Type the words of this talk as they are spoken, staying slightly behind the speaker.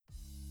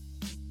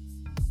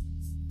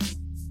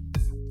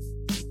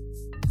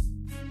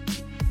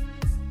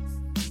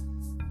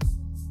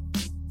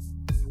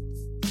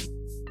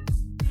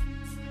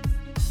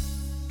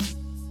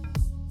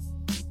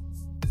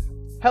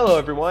Hello,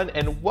 everyone,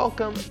 and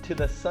welcome to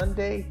the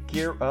Sunday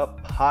Gear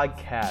Up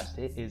podcast.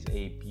 It is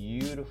a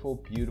beautiful,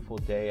 beautiful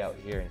day out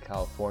here in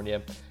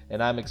California,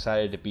 and I'm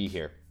excited to be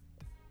here.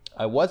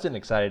 I wasn't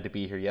excited to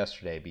be here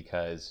yesterday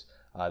because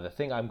the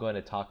thing I'm going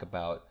to talk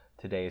about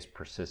today is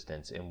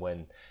persistence. And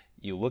when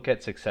you look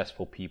at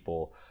successful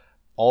people,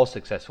 all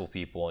successful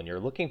people, and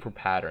you're looking for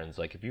patterns,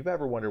 like if you've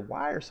ever wondered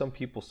why are some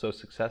people so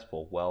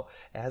successful, well,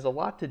 it has a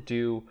lot to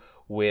do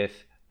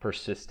with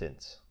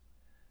persistence.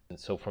 And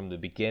so from the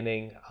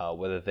beginning,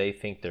 whether they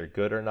think they're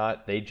good or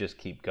not, they just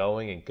keep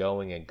going and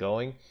going and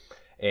going.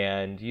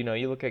 And you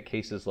look at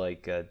cases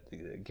like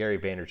Gary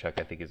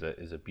Vaynerchuk, I think is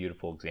a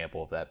beautiful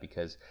example of that,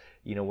 because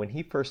when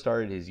he first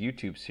started his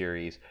YouTube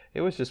series, it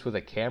was just with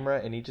a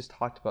camera and he just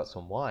talked about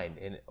some wine,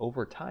 and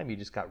over time he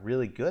just got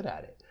really good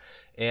at it.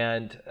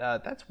 And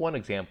that's one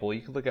example.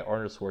 You could look at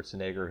Arnold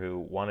Schwarzenegger, who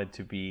wanted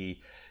to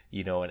be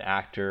an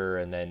actor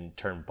and then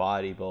turned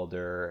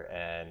bodybuilder,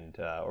 and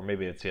or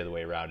maybe it's the other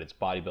way around. It's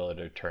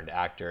bodybuilder turned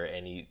actor,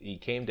 and he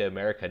came to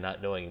America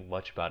not knowing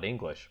much about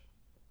English,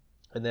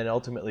 and then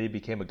ultimately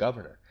became a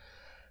governor.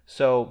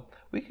 So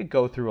we could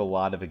go through a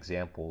lot of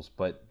examples,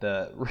 but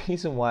the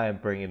reason why I'm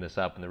bringing this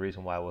up and the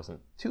reason why I wasn't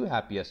too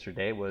happy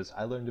yesterday was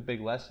I learned a big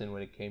lesson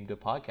when it came to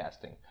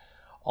podcasting.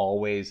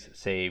 Always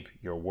save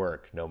your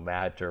work, no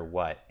matter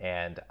what.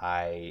 And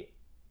I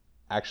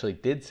actually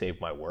did save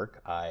my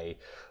work. I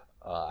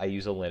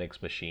use a Linux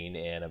machine,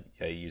 and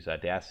I use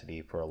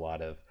Audacity for a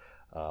lot of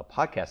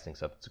podcasting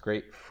stuff. It's a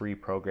great free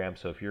program.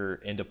 So if you're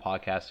into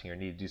podcasting or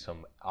need to do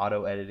some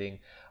auto editing,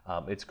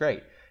 it's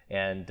great.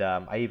 And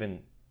I even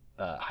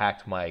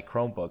hacked my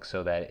Chromebook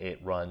so that it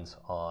runs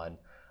on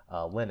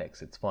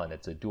Linux. It's fun.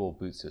 It's a dual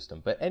boot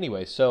system. But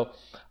anyway, so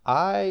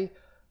I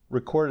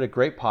recorded a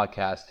great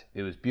podcast.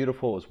 It was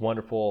beautiful. It was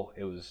wonderful.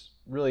 It was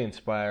really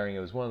inspiring. It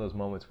was one of those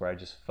moments where I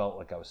just felt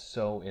like I was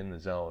so in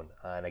the zone.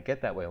 And I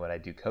get that way when I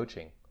do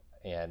coaching.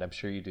 And I'm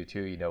sure you do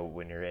too,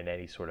 when you're in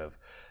any sort of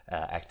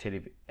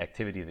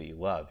activity that you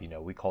love,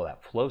 we call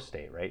that flow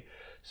state, right?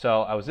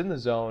 So I was in the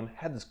zone,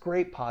 had this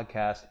great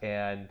podcast,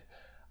 and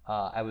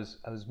I was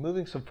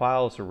moving some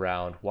files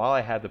around while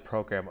I had the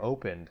program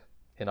opened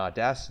in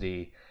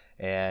Audacity,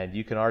 and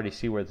you can already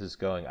see where this is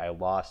going. I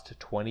lost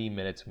 20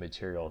 minutes of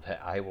material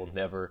that I will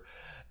never,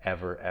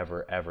 ever,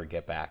 ever, ever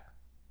get back.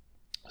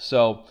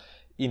 So,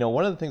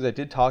 one of the things I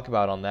did talk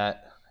about on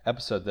that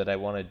episode that I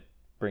want to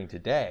bring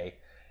today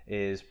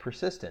is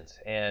persistence.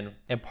 And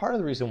part of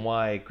the reason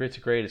why Grit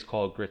to Great is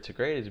called Grit to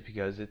Great is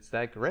because it's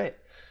that grit.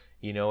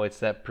 It's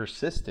that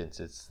persistence.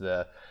 It's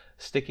the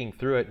sticking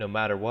through it no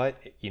matter what.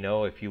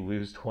 If you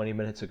lose 20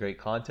 minutes of great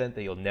content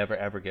that you'll never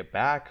ever get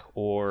back,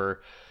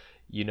 or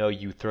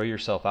you throw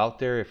yourself out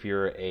there if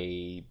you're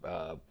a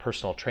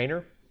personal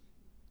trainer,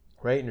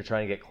 right? And you're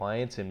trying to get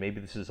clients, and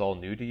maybe this is all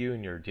new to you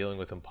and you're dealing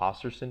with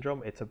imposter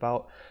syndrome. It's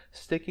about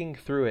sticking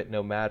through it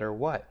no matter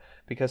what,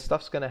 because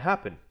stuff's going to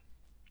happen.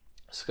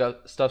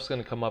 Stuff's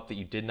going to come up that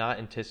you did not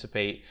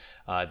anticipate,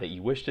 that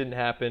you wish didn't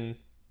happen,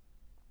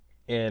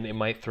 and it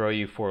might throw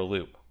you for a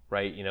loop,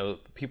 right?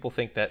 People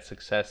think that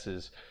success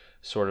is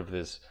sort of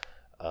this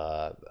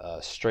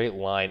straight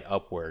line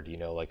upward,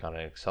 like on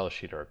an Excel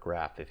sheet or a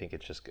graph. They think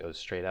it just goes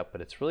straight up,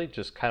 but it's really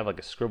just kind of like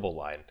a scribble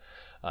line.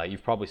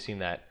 You've probably seen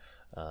that,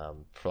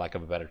 for lack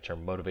of a better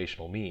term,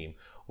 motivational meme,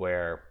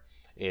 where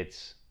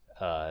it's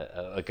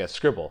like a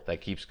scribble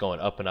that keeps going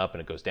up and up, and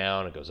it goes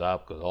down, it goes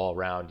up, goes all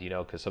around,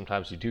 because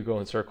sometimes we do go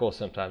in circles,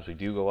 sometimes we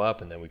do go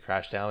up, and then we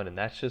crash down, and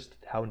that's just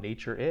how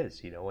nature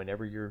is.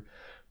 Whenever you're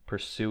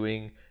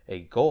pursuing a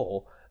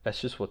goal, that's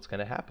just what's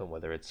going to happen,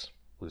 whether it's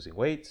losing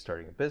weight,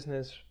 starting a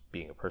business,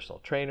 being a personal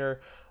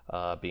trainer,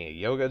 being a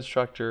yoga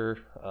instructor,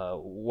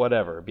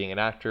 whatever, being an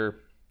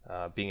actor,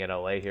 being in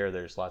LA here,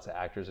 there's lots of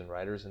actors and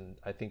writers, and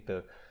I think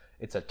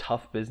it's a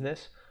tough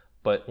business,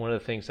 but one of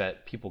the things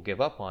that people give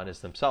up on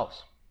is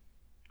themselves,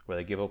 where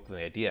they give up on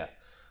the idea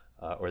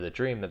or the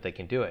dream that they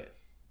can do it.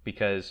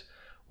 Because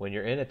when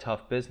you're in a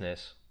tough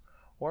business,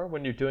 or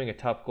when you're doing a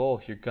tough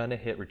goal, you're going to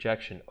hit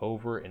rejection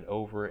over and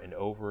over and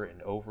over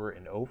and over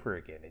and over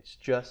again. It's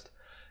just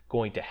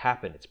going to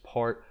happen. It's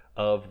part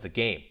of the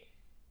game.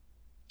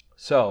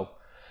 So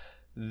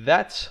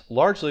that's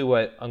largely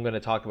what I'm going to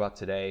talk about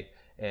today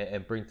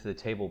and bring to the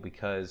table,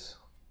 because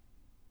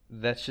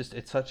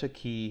it's such a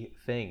key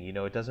thing.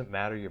 It doesn't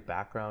matter your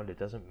background. It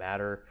doesn't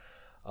matter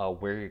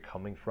where you're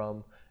coming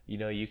from.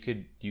 You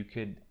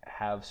could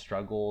have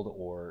struggled,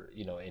 or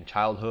in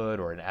childhood,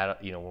 or in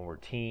when we're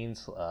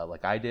teens,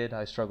 like I did.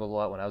 I struggled a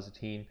lot when I was a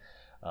teen,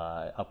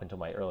 up until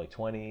my early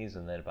 20s,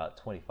 and then about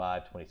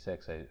 25,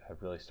 26, I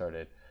really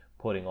started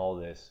putting all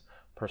this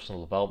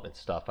personal development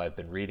stuff I've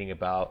been reading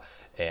about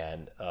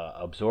and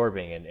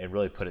absorbing, and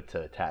really put it to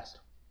the test.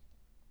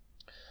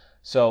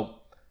 So,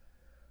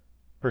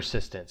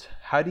 persistence.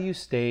 How do you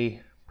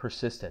stay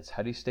persistent?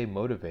 How do you stay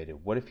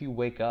motivated? What if you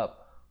wake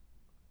up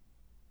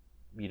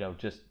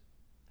just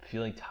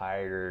feeling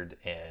tired,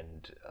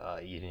 and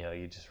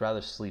you just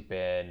rather sleep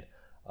in,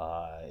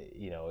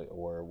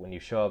 or when you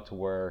show up to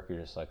work, you're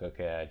just like,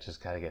 okay, I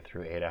just got to get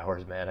through 8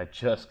 hours, man. I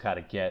just got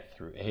to get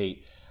through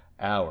 8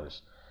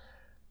 hours.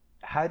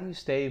 how do you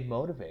stay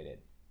motivated?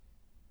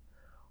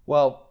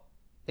 Well,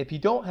 if you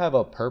don't have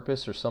a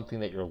purpose or something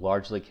that you're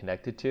largely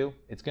connected to,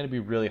 it's going to be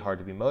really hard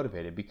to be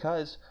motivated,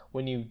 because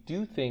when you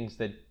do things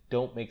that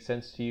don't make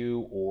sense to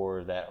you,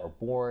 or that are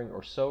boring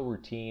or so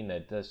routine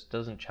that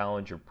doesn't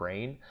challenge your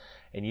brain,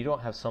 and you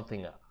don't have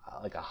something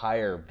like a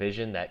higher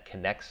vision that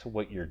connects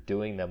what you're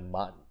doing,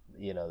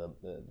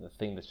 the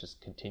thing that's just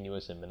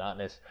continuous and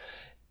monotonous,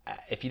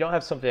 if you don't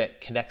have something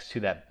that connects to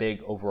that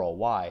big overall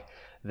why,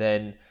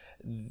 then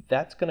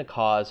that's going to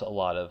cause a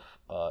lot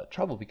of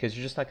trouble, because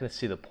you're just not going to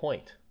see the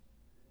point.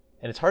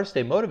 And it's hard to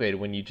stay motivated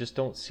when you just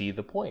don't see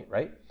the point,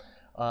 right?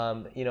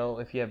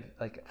 If you have,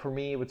 like, for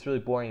me, what's really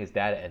boring is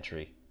data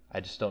entry. I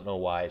just don't know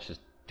why. It's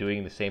just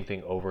doing the same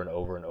thing over and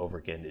over and over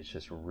again. It's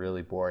just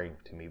really boring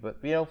to me.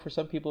 But, for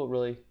some people, it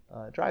really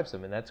drives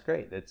them, and that's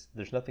great.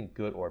 There's nothing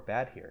good or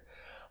bad here.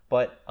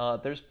 But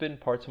there's been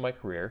parts of my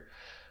career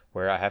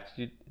where I have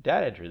to do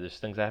data entry. There's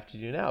things I have to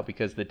do now,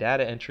 because the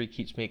data entry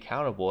keeps me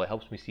accountable. It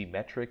helps me see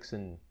metrics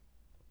and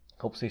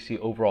helps me see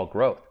overall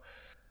growth.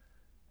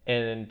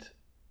 And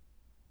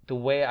the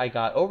way I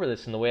got over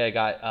this, and the way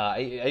I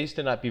used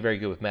to not be very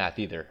good with math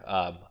either.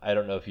 I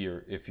don't know if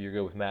you're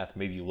good with math.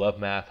 Maybe you love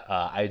math.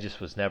 I just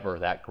was never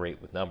that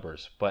great with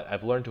numbers. But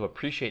I've learned to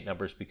appreciate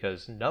numbers,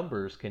 because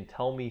numbers can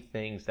tell me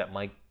things that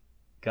my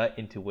gut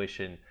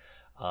intuition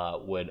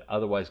would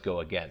otherwise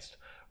go against,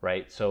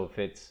 right? So if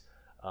it's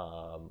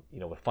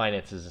with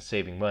finances and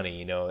saving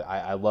money,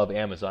 I love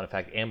Amazon. In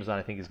fact, Amazon,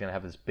 I think, is going to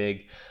have this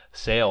big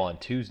sale on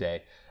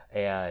Tuesday,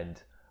 and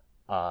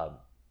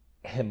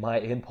my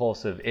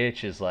impulsive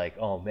itch is like,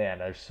 oh man,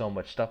 there's so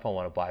much stuff I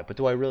want to buy, but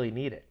do I really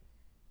need it?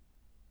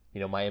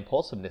 My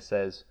impulsiveness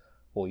says,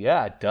 well,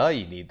 yeah, duh,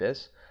 you need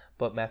this.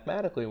 But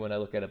mathematically, when I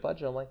look at a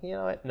budget, I'm like, you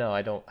know what? No,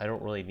 I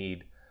don't really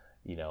need,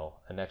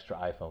 an extra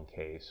iPhone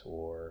case,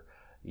 or,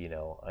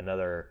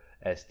 another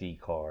SD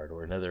card,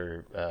 or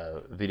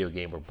another video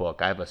game or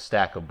book. I have a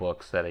stack of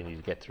books that I need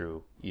to get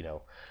through,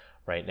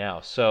 right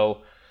now.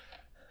 So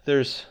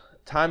there's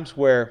times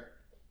where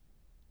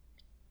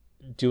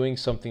doing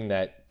something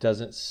that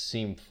doesn't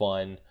seem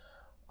fun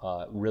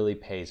really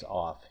pays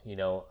off.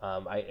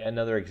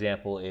 Another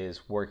example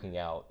is working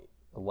out.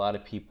 A lot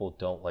of people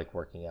don't like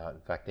working out.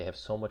 In fact, they have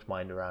so much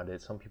mind around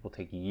it. Some people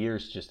take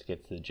years just to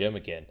get to the gym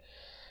again.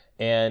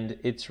 And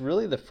it's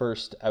really the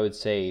first, I would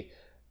say,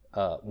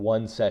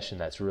 one session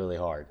that's really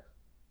hard.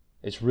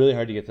 It's really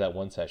hard to get to that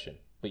one session.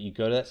 But you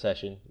go to that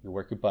session, you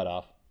work your butt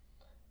off,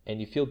 and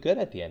you feel good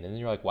at the end. And then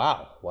you're like,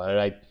 wow, why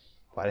did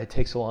I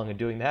take so long in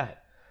doing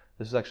that?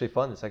 This is actually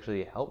fun. This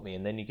actually helped me.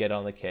 And then you get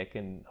on the kick,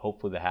 and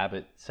hopefully the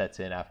habit sets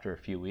in after a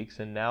few weeks,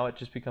 and now it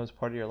just becomes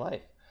part of your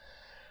life.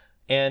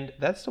 And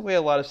that's the way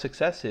a lot of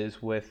success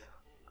is with,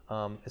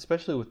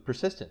 especially with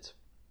persistence.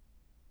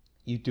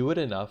 You do it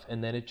enough,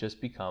 and then it just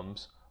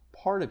becomes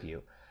part of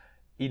you.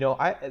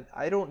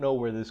 I don't know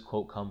where this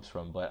quote comes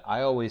from, but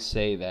I always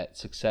say that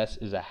success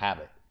is a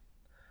habit.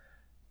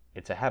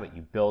 It's a habit.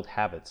 You build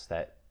habits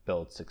that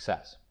build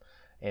success.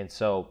 And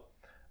so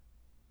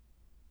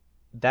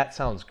that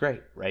sounds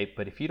great, right?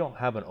 But if you don't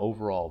have an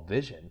overall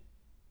vision,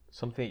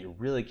 something that you're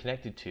really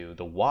connected to,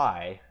 the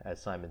why,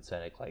 as Simon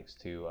Sinek likes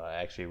to,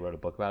 actually wrote a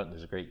book about it, and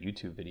there's a great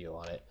YouTube video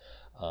on it,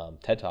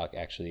 TED Talk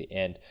actually,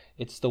 and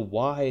it's the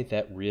why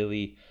that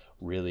really,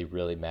 really,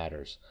 really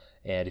matters.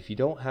 And if you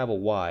don't have a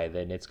why,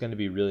 then it's going to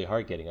be really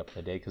hard getting up in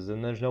the day, because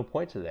then there's no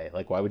point to the day.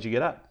 Like, why would you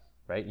get up,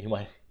 right? You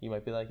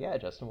might be like, yeah,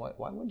 Justin,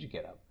 why would you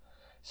get up?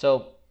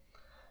 So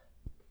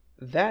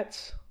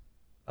that's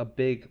a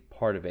big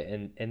part of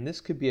it, and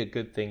this could be a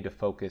good thing to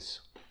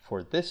focus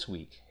for this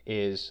week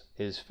is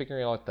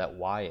figuring out what that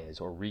why is,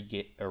 or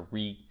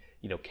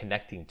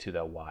connecting to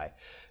that why.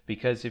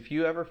 Because if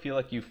you ever feel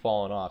like you've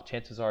fallen off,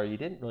 chances are you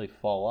didn't really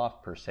fall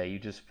off per se. You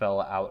just fell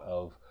out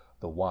of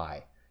the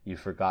why. You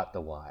forgot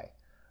the why.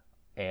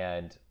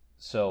 And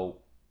so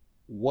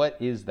what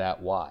is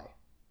that why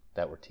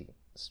that we're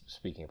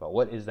speaking about?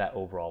 What is that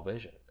overall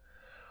vision?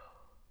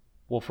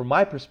 Well, from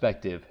my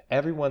perspective,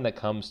 everyone that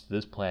comes to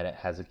this planet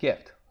has a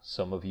gift.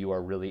 Some of you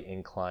are really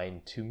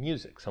inclined to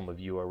music. Some of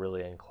you are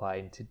really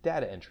inclined to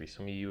data entry.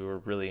 Some of you are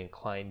really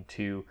inclined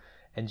to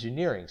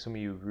engineering. Some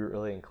of you are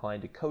really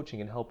inclined to coaching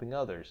and helping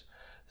others.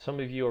 Some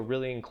of you are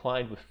really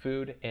inclined with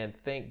food, and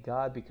thank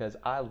God, because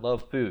I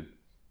love food,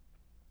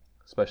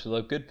 especially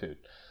love good food.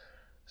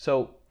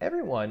 So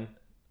everyone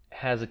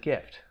has a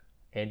gift,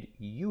 and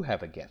you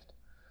have a gift.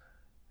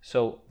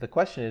 So the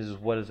question is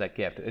what is that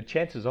gift?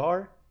 Chances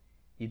are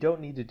you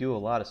don't need to do a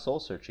lot of soul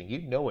searching.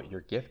 You know what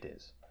your gift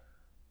is.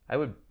 I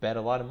would bet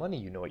a lot of money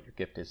you know what your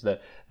gift is. The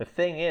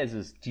thing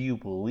is do you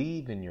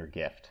believe in your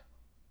gift?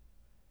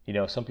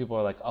 Some people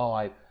are like, oh,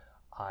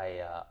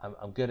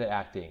 I'm good at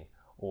acting,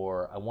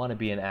 or I want to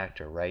be an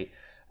actor, right?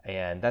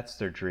 And that's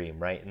their dream,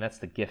 right? And that's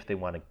the gift they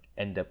want to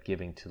end up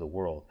giving to the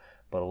world.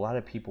 But a lot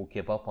of people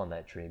give up on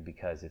that dream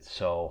because it's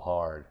so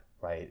hard,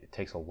 right? It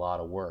takes a lot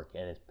of work.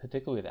 And it's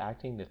particularly with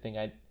acting, the thing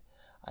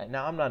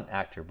now I'm not an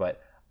actor,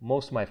 but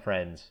most of my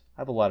friends,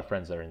 I have a lot of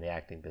friends that are in the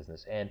acting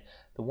business. And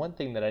the one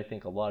thing that I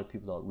think a lot of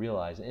people don't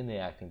realize in the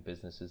acting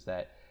business is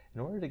that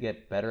in order to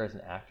get better as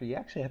an actor, you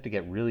actually have to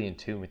get really in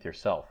tune with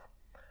yourself.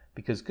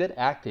 Because good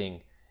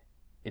acting,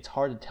 it's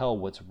hard to tell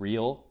what's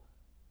real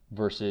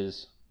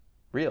versus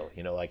real.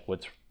 Like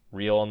what's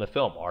real on the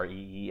film,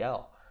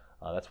 REEL.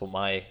 That's what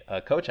my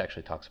coach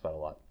actually talks about a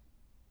lot.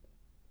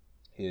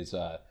 Is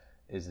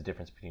the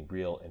difference between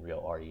real and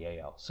real,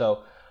 REAL.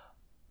 So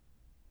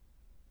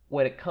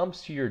when it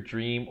comes to your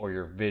dream or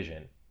your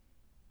vision,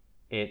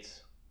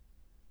 it's,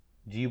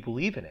 do you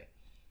believe in it?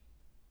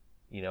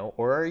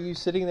 Or are you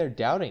sitting there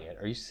doubting it?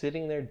 Are you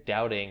sitting there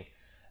doubting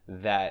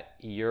that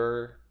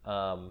you're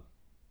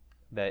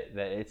that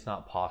it's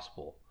not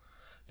possible?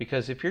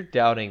 Because if you're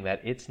doubting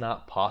that it's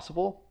not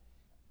possible,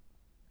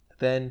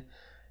 then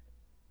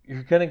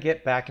you're going to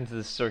get back into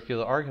the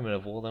circular argument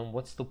of, well, then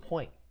what's the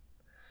point?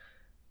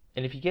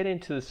 And if you get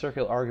into the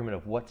circular argument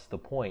of what's the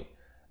point,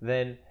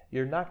 then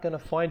you're not going to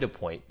find a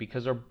point,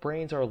 because our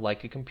brains are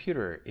like a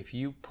computer. If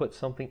you put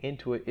something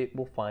into it, it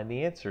will find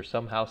the answer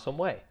somehow, some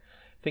way.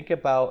 Think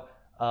about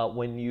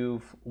when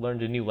you've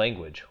learned a new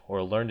language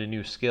or learned a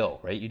new skill,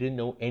 right? You didn't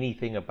know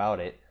anything about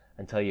it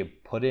until you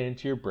put it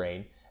into your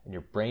brain, and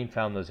your brain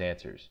found those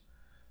answers,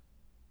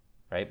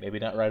 right? Maybe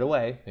not right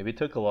away. Maybe it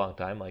took a long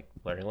time. Like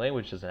learning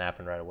language doesn't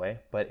happen right away,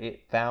 but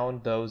it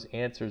found those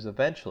answers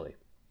eventually.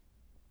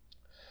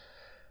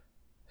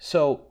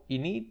 So you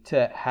need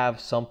to have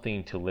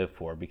something to live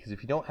for, because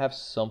if you don't have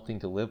something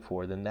to live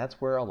for, then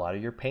that's where a lot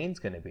of your pain's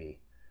going to be.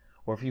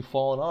 Or if you've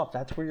fallen off,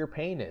 that's where your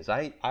pain is.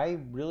 I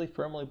really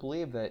firmly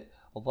believe that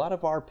a lot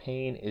of our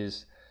pain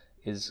is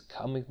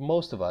coming, for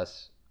most of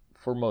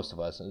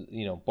us,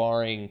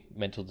 barring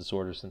mental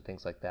disorders and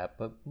things like that,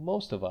 but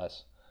most of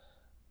us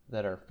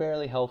that are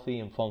fairly healthy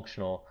and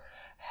functional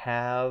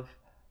have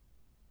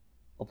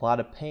a lot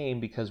of pain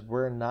because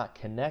we're not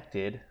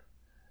connected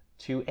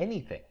to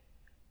anything.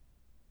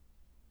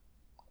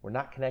 We're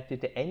not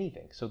connected to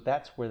anything. So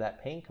that's where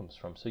that pain comes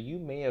from. So you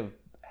may have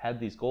had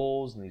these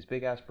goals and these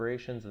big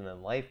aspirations, and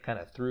then life kind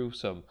of threw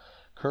some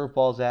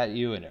curveballs at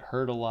you and it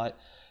hurt a lot.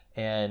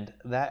 And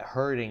that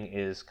hurting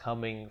is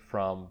coming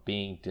from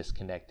being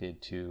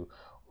disconnected to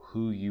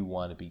who you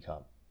want to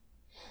become.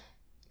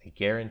 I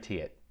guarantee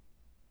it.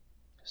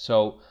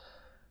 So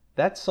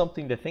that's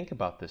something to think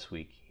about this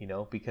week,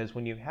 because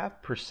when you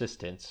have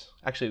persistence,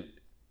 actually,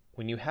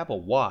 when you have a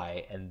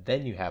why and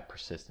then you have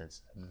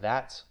persistence,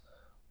 that's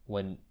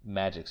when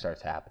magic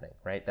starts happening,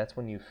 right? That's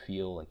when you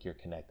feel like you're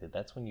connected.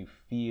 That's when you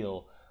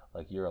feel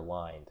like you're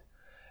aligned.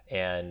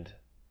 And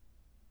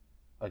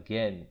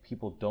again,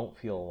 people don't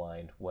feel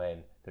aligned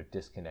when they're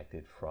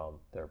disconnected from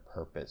their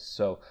purpose.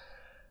 So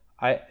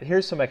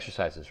here's some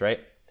exercises, right?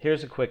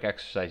 Here's a quick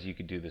exercise you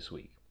could do this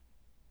week.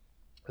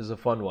 This is a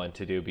fun one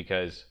to do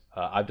because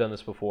I've done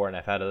this before and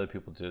I've had other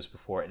people do this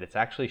before, and it's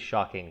actually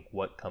shocking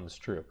what comes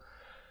true.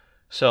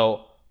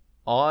 So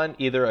on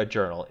either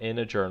in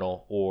a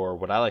journal, or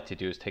what I like to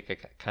do is take a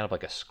kind of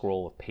like a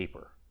scroll of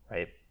paper,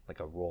 right? Like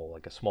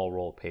a small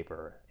roll of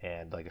paper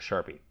and like a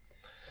Sharpie.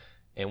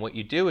 And what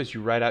you do is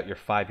you write out your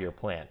 5-year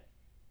plan,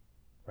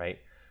 right?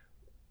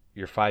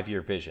 Your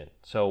 5-year vision.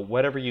 So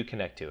whatever you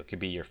connect to, it could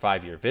be your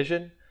 5-year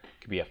vision,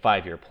 it could be a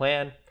 5-year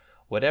plan,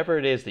 whatever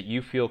it is that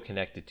you feel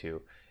connected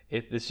to,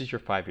 this is your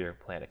 5-year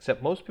plan.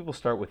 Except most people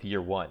start with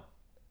year 1.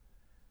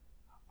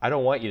 I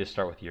don't want you to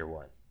start with year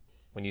 1.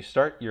 When you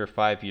start your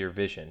 5-year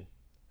vision,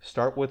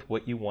 start with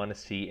what you want to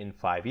see in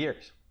 5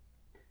 years.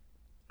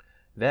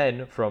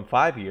 Then from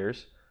 5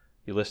 years,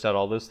 you list out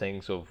all those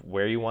things of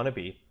where you want to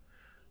be,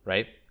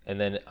 right? And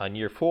then on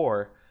year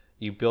 4,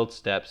 you build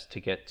steps to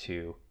get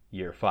to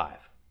year 5.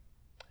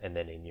 And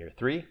then in year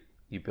 3,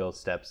 you build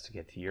steps to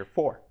get to year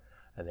 4.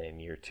 And then in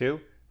year 2,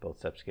 build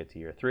steps to get to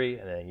year 3.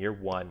 And then in year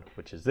 1,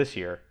 which is this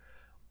year,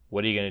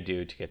 what are you going to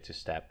do to get to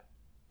step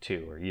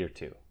 2 or year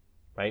 2,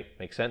 right?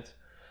 Make sense?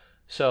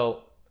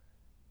 So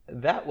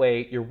that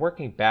way you're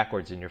working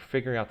backwards and you're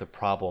figuring out the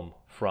problem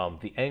from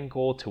the end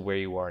goal to where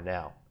you are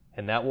now.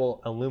 And that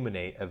will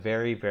illuminate a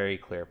very, very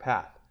clear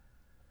path.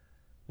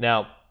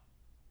 Now,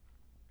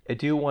 I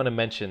do want to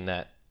mention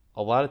that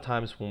a lot of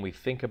times when we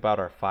think about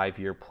our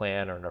 5-year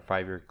plan or our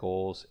 5-year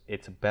goals,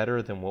 it's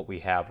better than what we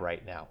have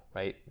right now,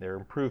 right? There are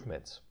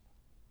improvements.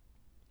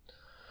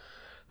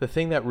 The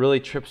thing that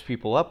really trips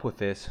people up with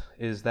this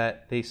is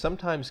that they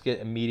sometimes get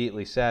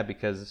immediately sad,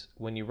 because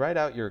when you write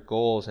out your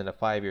goals in a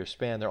 5-year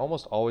span, they're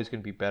almost always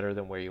going to be better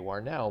than where you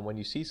are now. And when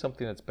you see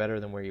something that's better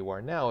than where you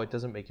are now, it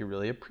doesn't make you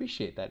really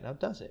appreciate that now,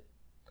 does it?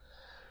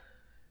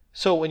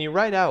 So when you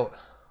write out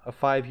a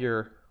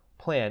 5-year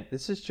plan,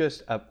 this is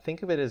just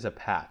think of it as a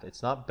path.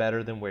 It's not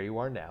better than where you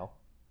are now.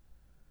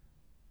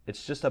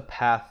 It's just a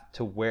path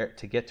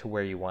to get to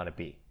where you want to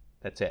be.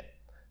 That's it.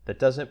 That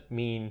doesn't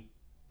mean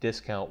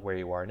discount where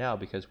you are now,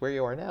 because where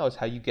you are now is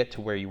how you get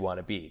to where you want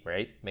to be,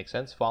 right? Make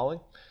sense?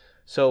 Following?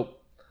 So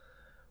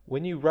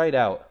when you write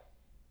out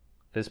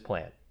this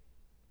plan,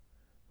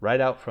 write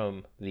out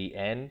from the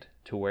end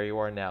to where you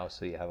are now,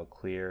 so you have a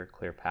clear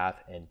path,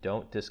 and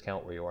don't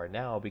discount where you are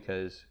now,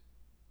 because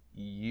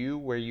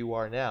where you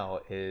are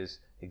now is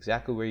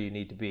exactly where you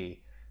need to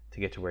be to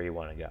get to where you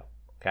want to go.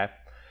 Okay?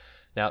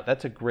 Now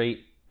that's a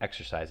great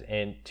exercise,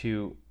 and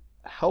to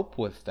help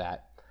with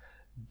that,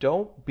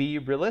 don't be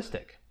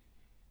realistic.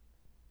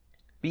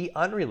 Be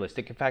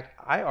unrealistic. In fact,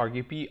 I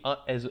argue be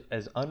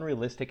as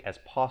unrealistic as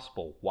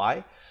possible.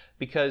 Why?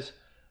 Because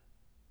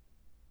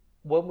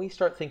when we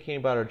start thinking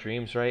about our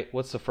dreams, right,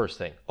 what's the first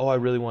thing? Oh, I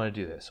really want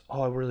to do this.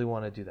 Oh, I really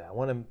want to do that. I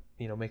want to,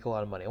 make a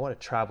lot of money. I want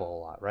to travel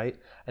a lot, right?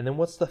 And then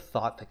what's the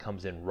thought that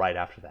comes in right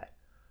after that?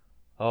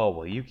 Oh,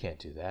 well, you can't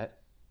do that.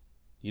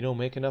 You don't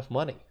make enough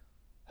money.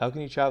 How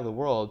can you travel the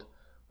world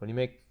when you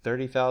make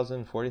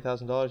 $30,000,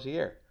 $40,000 a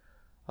year?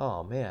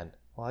 Oh, man.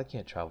 Well, I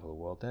can't travel the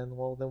world then.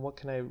 Well, then what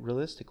can I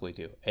realistically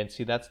do? And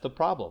see, that's the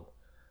problem.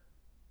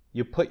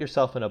 You put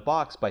yourself in a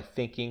box by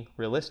thinking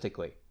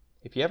realistically.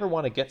 If you ever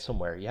want to get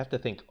somewhere, you have to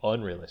think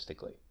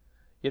unrealistically.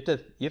 You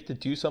have to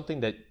do something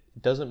that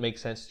doesn't make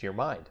sense to your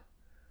mind.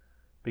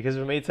 Because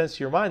if it made sense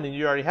to your mind, then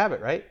you already have it,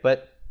 right?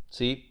 But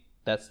see,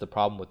 that's the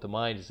problem with the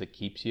mind, is it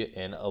keeps you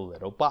in a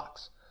little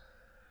box.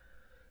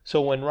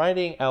 So when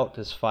writing out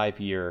this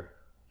 5-year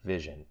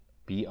vision,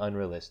 be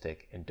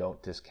unrealistic and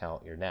don't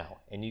discount your now.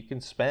 And you can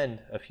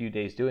spend a few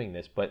days doing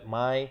this, but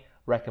my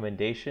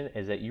recommendation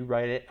is that you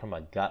write it from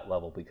a gut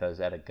level, because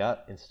at a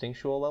gut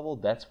instinctual level,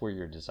 that's where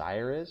your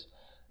desire is.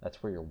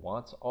 That's where your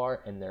wants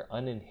are, and they're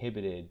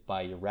uninhibited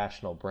by your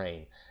rational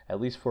brain,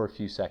 at least for a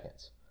few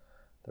seconds.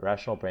 The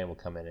rational brain will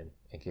come in and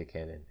kick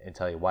in and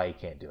tell you why you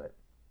can't do it.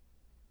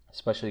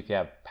 Especially if you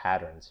have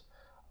patterns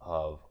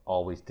of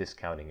always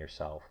discounting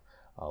yourself,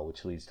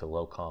 which leads to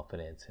low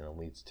confidence, and it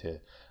leads to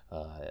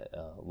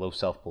low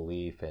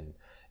self-belief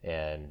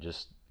and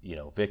just,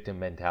 victim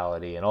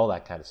mentality and all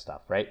that kind of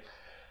stuff, right?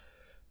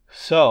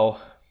 So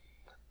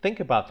think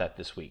about that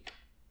this week.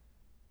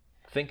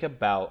 Think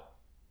about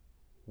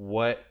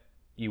what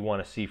you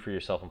want to see for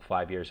yourself in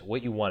 5 years,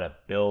 what you want to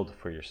build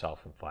for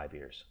yourself in 5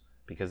 years,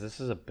 because this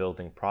is a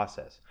building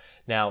process.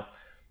 Now,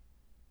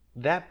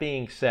 that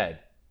being said,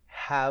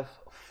 have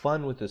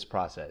fun with this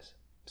process.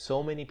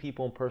 So many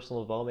people in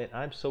personal development,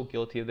 I'm so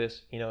guilty of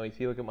this. If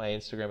you look at my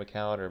Instagram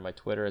account or my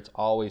Twitter, it's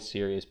always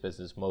serious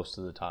business most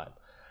of the time,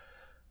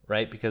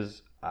 right?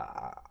 Because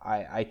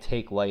I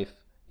take life,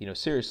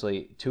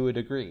 seriously to a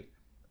degree,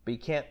 but you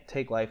can't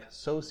take life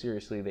so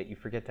seriously that you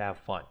forget to have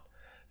fun,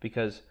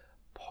 because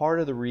part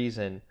of the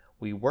reason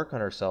we work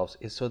on ourselves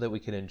is so that we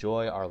can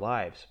enjoy our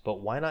lives.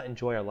 But why not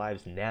enjoy our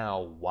lives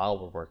now while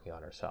we're working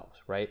on ourselves,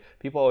 right?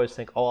 People always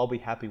think, oh, I'll be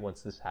happy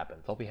once this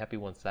happens. I'll be happy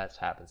once that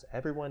happens.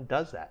 Everyone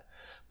does that.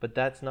 But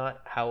that's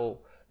not how,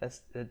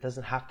 it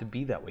doesn't have to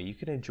be that way. You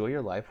can enjoy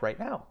your life right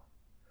now.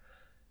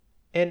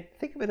 And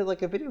think of it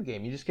like a video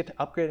game. You just get to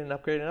upgrade and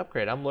upgrade and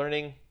upgrade. I'm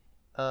learning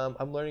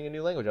a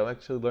new language. I'm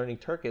actually learning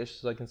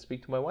Turkish so I can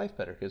speak to my wife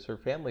better, because her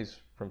family's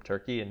from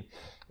Turkey,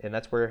 and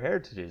that's where her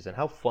heritage is. And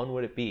how fun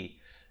would it be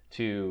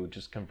to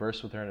just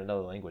converse with her in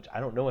another language? I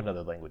don't know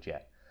another language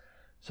yet.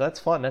 So that's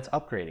fun. That's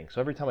upgrading.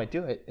 So every time I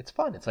do it, it's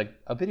fun. It's like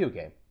a video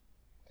game.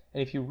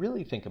 And if you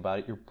really think about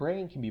it, your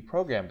brain can be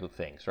programmed with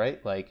things,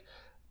 right? Like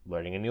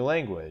learning a new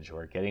language,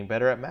 or getting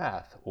better at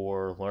math,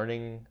 or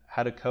learning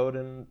how to code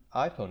an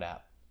iPhone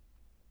app.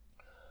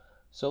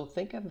 So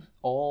think of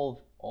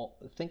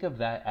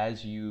that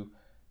as you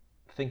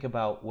think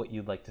about what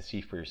you'd like to see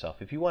for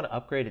yourself. If you want to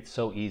upgrade, it's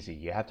so easy.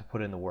 You have to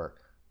put in the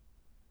work,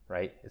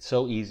 right? It's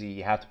so easy.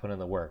 You have to put in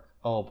the work.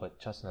 Oh, but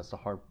Justin, that's the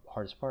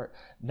hardest part.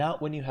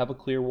 Not when you have a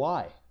clear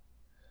why.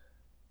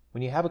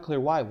 When you have a clear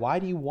why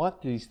do you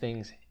want these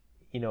things,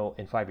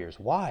 in 5 years?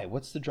 Why?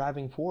 What's the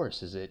driving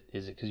force? Is it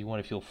because you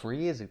want to feel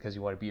free? Is it because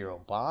you want to be your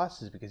own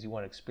boss? Is it because you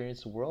want to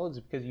experience the world? Is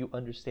it because you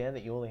understand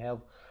that you only have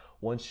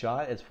one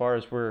shot as far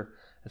as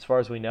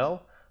we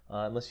know,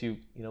 unless you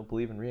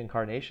believe in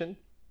reincarnation?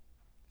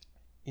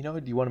 Do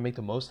you want to make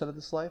the most out of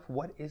this life?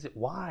 What is it?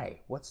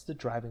 Why? What's the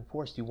driving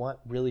force? Do you want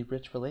really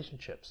rich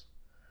relationships?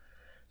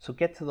 So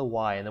get to the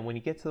why, and then when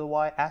you get to the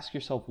why, ask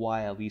yourself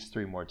why at least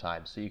 3 more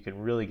times so you can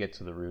really get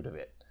to the root of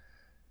it.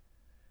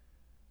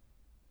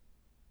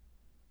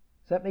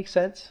 Does that make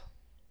sense?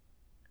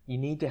 You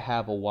need to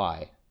have a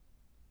why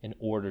in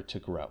order to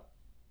grow.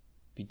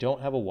 If you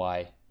don't have a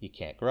why, you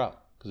can't grow,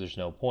 because there's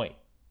no point.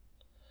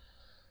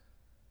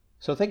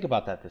 So think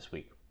about that this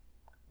week.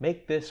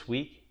 Make this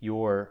week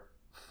your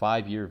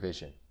 5-year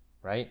vision,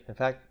 right? In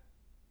fact,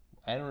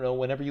 I don't know,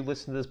 whenever you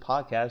listen to this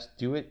podcast,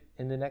 do it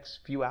in the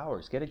next few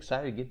hours. Get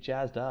excited, get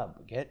jazzed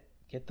up, get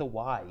the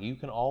why. You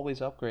can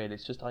always upgrade.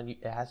 It's just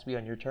it has to be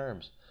on your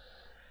terms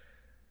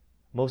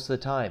most of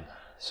the time.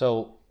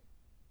 So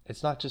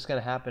it's not just going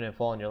to happen and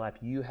fall in your lap.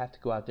 You have to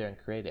go out there and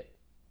create it.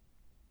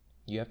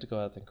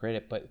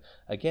 But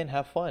again,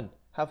 have fun.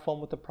 Have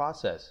fun with the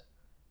process.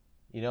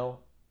 I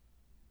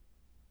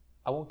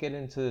won't get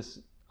into this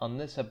on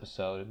this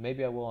episode.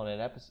 Maybe I will on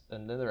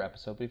another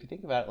episode. But if you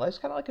think about it, life's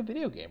kind of like a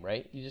video game,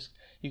 right?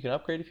 You can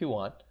upgrade if you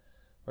want,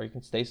 or you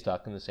can stay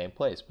stuck in the same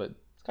place. But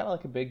it's kind of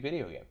like a big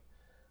video game.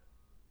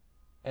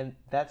 And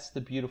that's the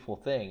beautiful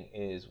thing,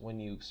 is when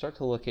you start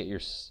to look at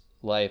your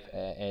life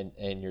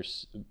and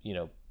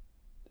your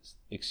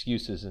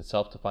excuses and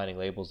self-defining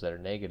labels that are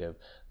negative,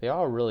 they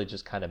are really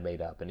just kind of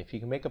made up. And if you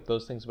can make up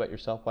those things about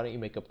yourself, why don't you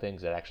make up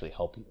things that actually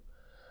help you?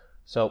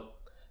 So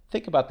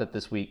think about that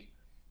this week.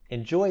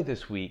 Enjoy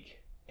this week,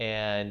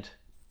 And,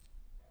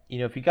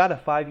 if you got a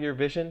 5-year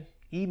vision,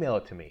 email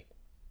it to me.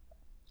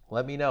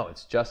 Let me know.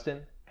 It's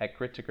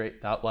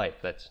Justin@GritToGreat.life.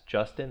 That's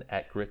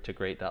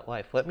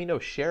Justin@GritToGreat.life. Let me know.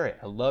 Share it.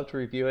 I love to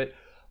review it.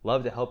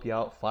 Love to help you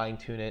out, fine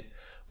tune it.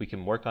 We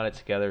can work on it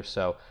together.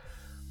 So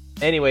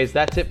anyways,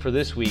 that's it for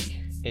this week.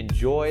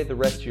 Enjoy the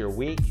rest of your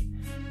week.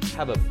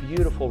 Have a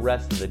beautiful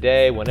rest of the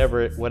day,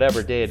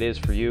 whatever day it is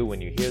for you when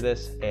you hear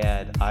this.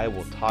 And I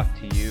will talk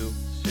to you